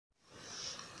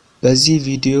በዚህ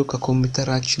ቪዲዮ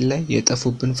ከኮምፒውተራችን ላይ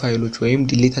የጠፉብን ፋይሎች ወይም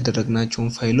ዲሊት ያደረግናቸውን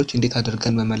ፋይሎች እንዴት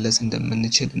አድርገን መመለስ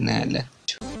እንደምንችል እናያለን።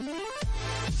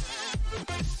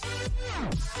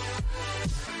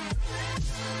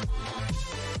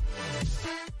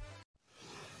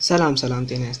 ሰላም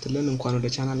ጤና ይስጥልን እንኳን ወደ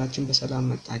ቻናላችን በሰላም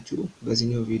መጣችሁ።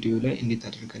 በዚህኛው ቪዲዮ ላይ እንዴት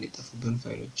አድርገን የጠፉብን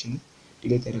ፋይሎችን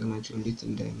ዲሊት ያደረግናቸውን እንዴት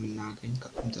እንደምናገኝ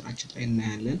ከኮምፒውተራችን ላይ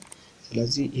እናያለን።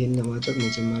 ስለዚህ ይሄን ለማድረግ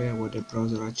መጀመሪያ ወደ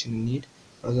ብራውዘራችን እንሂድ።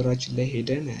 ብራውዘራችን ላይ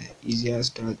ሄደን ኢዚያስ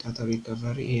ዳታ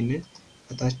ሪከቨሪ ይሄንን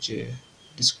ከታች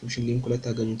ዲስክሪፕሽን ሊንኩ ላይ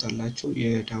ታገኙታላችሁ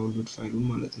የዳውንሎድ ፋይሉን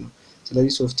ማለት ነው።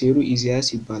 ስለዚህ ሶፍትዌሩ ኢዚያስ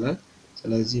ይባላል።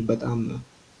 ስለዚህ በጣም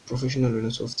ፕሮፌሽናል የሆነ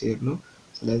ሶፍትዌር ነው።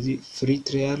 ስለዚህ ፍሪ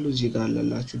ትራያሉ እዚህ ጋር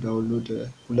አለላችሁ ዳውንሎድ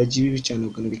 2 GB ብቻ ነው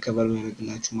ግን ሪከቨር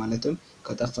የሚያደርግላችሁ ማለትም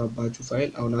ከጠፋባችሁ ፋይል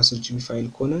አሁን 10 GB ፋይል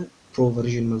ከሆነ ፕሮ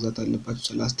ቨርዥን መግዛት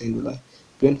አለባችሁ $39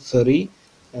 ግን ፍሪ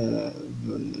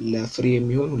ለፍሪ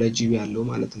የሚሆን 2 GB ያለው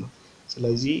ማለት ነው።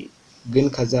 ስለዚህ ግን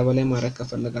ከዛ በላይ ማድረግ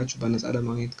ከፈለጋችሁ በነፃ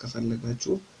ለማግኘት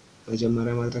ከፈለጋችሁ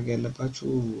መጀመሪያ ማድረግ ያለባችሁ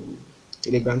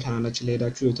ቴሌግራም ቻናላችን ላይ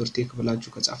ሄዳችሁ የቶርቴክ ብላችሁ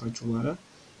ከጻፋችሁ በኋላ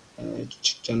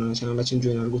ቻናላችን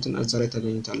ጆይን አድርጉትና እዛ ላይ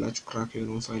ታገኙታላችሁ ክራክ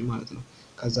የሆነውን ፋይል ማለት ነው።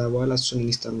 ከዛ በኋላ እሱን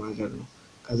ኢንስታል ማድረግ ነው።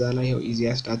 ከዛ ላይ ያው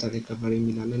ኢዚያስ ዳታ ሪከቨሪ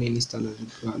የሚላለን ኢንስታል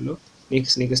አድርጋለሁ።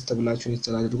 ኔክስት ብላችሁ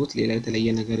ኢንስታል አድርጉት። ሌላ የተለየ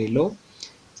ነገር የለውም።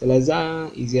 ስለዛ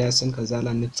ኢዚያስን ከዛ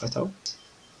ላይ እንፈታው።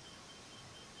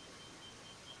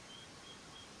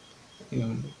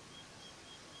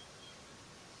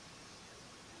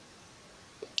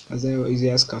 ከዛ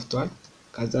ኢዚያስ ከፍቷል።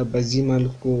 ከዛ በዚህ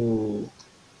መልኩ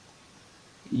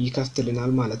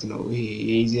ይከፍትልናል ማለት ነው። ይሄ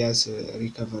የኢዚያስ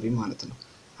ሪከቨሪ ማለት ነው።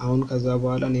 አሁን ከዛ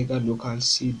በኋላ እኔ ጋር ሎካል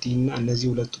ሲዲ እና እነዚህ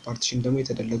ሁለቱ ፓርቲሽን ደግሞ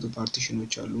የተደለቱ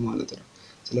ፓርቲሽኖች አሉ ማለት ነው።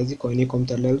 ስለዚህ ኮኔ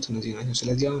ኮምፒውተር ላይ ያሉት እነዚህ ናቸው።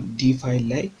 ስለዚህ አሁን ዲ ፋይል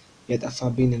ላይ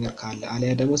የጠፋብኝ ነገር ካለ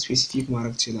አለያ ደግሞ ስፔሲፊክ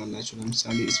ማድረግ ትችላላችሁ።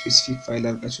 ለምሳሌ ስፔሲፊክ ፋይል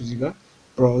አድርጋችሁ እዚህ ጋር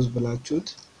ብራውዝ ብላችሁት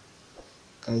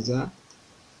ከዛ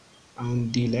አሁን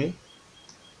ዲ ላይ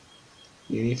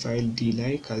የኔ ፋይል ዲ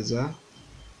ላይ ከዛ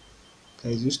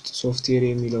ከዚህ ውስጥ ሶፍትዌር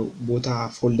የሚለው ቦታ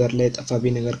ፎልደር ላይ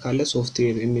የጠፋብኝ ነገር ካለ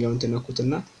ሶፍትዌር የሚለውን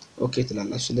ትነኩትና ኦኬ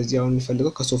ትላላችሁ። ስለዚህ አሁን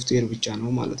የሚፈልገው ከሶፍትዌር ብቻ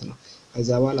ነው ማለት ነው። ከዛ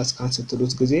በኋላ ስካን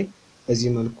ስትሉት ጊዜ በዚህ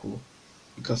መልኩ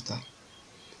ይከፍታል።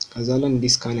 ከዛ ላይ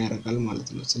እንዲህ ስካን ያደርጋል ማለት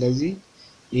ነው። ስለዚህ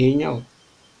ይሄኛው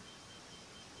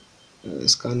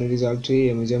ስካን ሪዛልቱ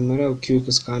የመጀመሪያው ኩዊክ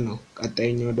ስካን ነው።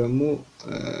 ቀጣይኛው ደግሞ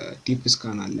ዲፕ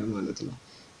ስካን አለ ማለት ነው።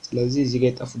 ስለዚህ እዚህ ጋር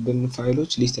የጠፉብን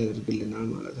ፋይሎች ሊስት ያደርግልናል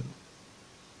ማለት ነው።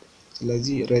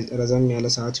 ስለዚህ ረዘም ያለ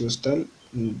ሰዓት ይወስዳል።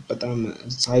 በጣም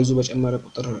ሳይዙ በጨመረ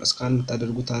ቁጥር ስካን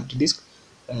የምታደርጉት ሃርድ ዲስክ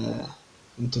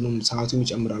እንትኑም ሰዓቱም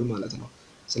ይጨምራል ማለት ነው።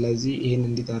 ስለዚህ ይሄን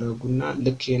እንዲታረጉና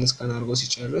ልክ ይሄን ስካን አድርጎ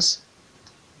ሲጨርስ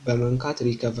በመንካት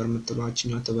ሪከቨር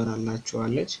የምትሏችኛው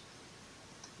ትበራላችኋለች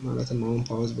ማለት ነው። አሁን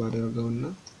ፓውዝ ባደረገውና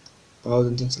ፓውዝ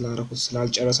እንትን ስላደረኩት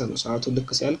ስላልጨረሰ ነው። ሰዓቱ ልክ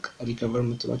ሲያልቅ ሪከቨር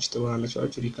የምትሏችሁ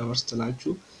ትበራላችኋለች። ሪከቨር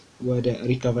ስትላችሁ ወደ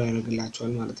ሪከቨር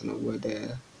ያደርግላችኋል ማለት ነው ወደ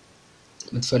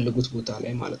የምትፈልጉት ቦታ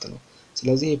ላይ ማለት ነው።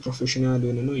 ስለዚህ ፕሮፌሽናል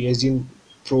የሆነ ነው። የዚህን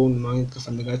ፕሮን ማግኘት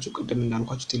ከፈለጋችሁ ቅድም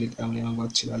እንዳልኳችሁ ቴሌግራም ላይ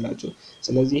ማግኘት ትችላላችሁ።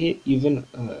 ስለዚህ ይሄ ኢቭን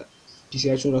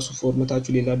ፒሲያችሁን ራሱ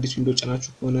ፎርማታችሁ ሌላ አዲስ ዊንዶው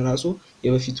ጫናችሁ ከሆነ ራሱ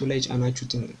የበፊቱ ላይ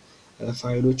ጫናችሁትን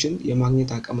ፋይሎችን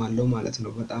የማግኘት አቅም አለው ማለት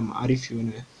ነው። በጣም አሪፍ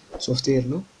የሆነ ሶፍትዌር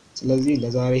ነው። ስለዚህ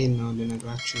ለዛሬ ይሄን ነው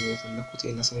ልነግራችሁ የፈለኩት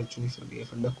የላሳያችሁ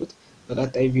የፈለኩት።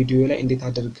 በቀጣይ ቪዲዮ ላይ እንዴት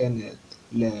አድርገን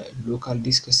ለሎካል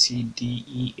ዲስክ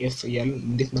ሲዲኢኤፍ እያልን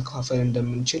እንዴት መከፋፈል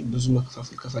እንደምንችል ብዙ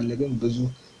መከፋፈል ከፈለግን ብዙ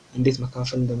እንዴት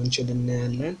መከፋፈል እንደምንችል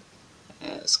እናያለን።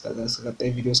 እስከ ቀጣይ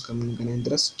ቪዲዮ እስከምንገናኝ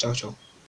ድረስ ቻው ቻው።